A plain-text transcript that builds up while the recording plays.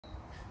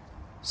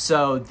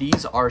So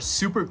these are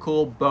super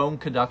cool bone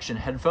conduction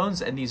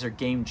headphones, and these are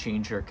game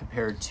changer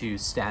compared to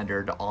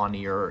standard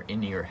on-ear or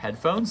in-ear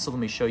headphones. So let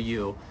me show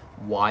you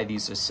why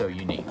these are so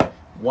unique.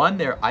 One,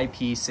 they're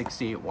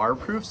IP68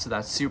 waterproof, so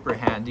that's super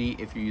handy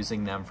if you're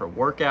using them for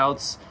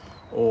workouts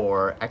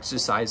or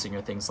exercising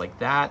or things like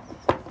that.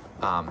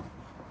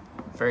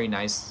 Very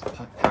nice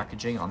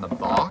packaging on the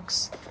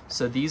box.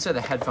 So these are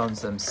the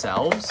headphones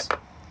themselves,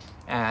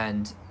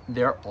 and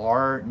there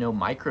are no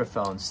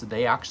microphones, so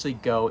they actually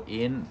go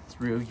in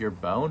through your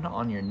bone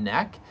on your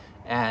neck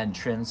and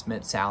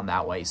transmit sound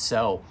that way.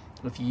 So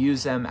if you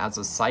use them as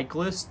a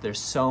cyclist, they're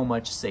so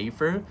much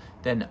safer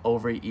than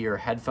over-ear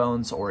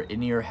headphones or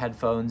in-ear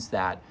headphones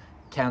that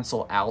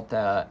cancel out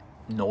the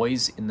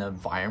noise in the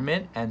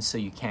environment, and so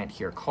you can't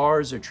hear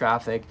cars or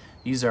traffic.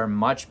 These are a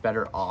much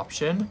better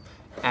option.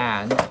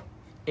 And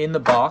in the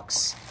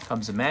box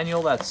comes a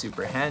manual that's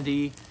super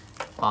handy.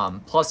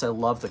 Plus I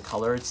love the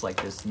color. It's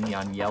like this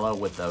neon yellow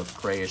with a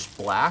grayish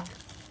black.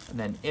 And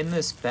then in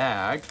this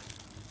bag,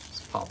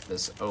 let's pop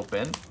this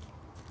open,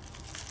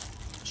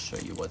 show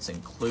you what's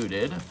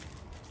included.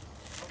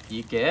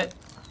 You get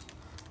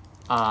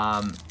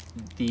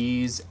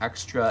these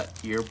extra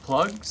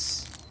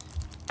earplugs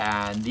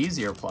and these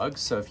earplugs.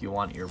 So if you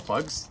want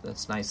earplugs,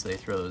 that's nice they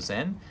throw those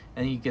in.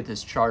 And you get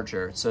this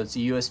charger. So it's a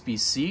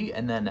USB-C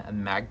and then a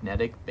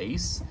magnetic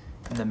base.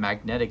 And the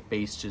magnetic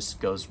base just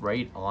goes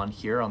right on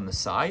here on the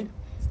side.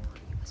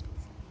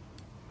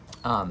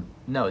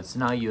 No, it's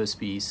not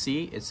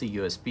USB-C, it's a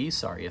USB,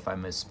 sorry if I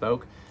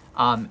misspoke.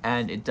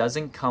 And it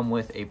doesn't come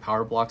with a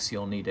power block, so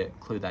you'll need to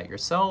include that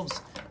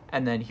yourselves.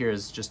 And then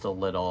here's just a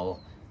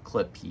little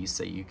clip piece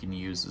that you can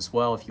use as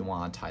well if you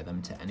want to tie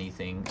them to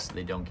anything so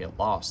they don't get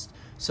lost.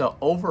 So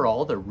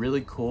overall, they're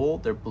really cool,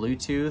 they're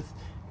Bluetooth,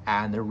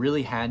 and they're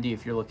really handy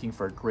if you're looking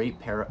for a great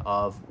pair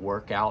of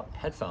workout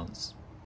headphones.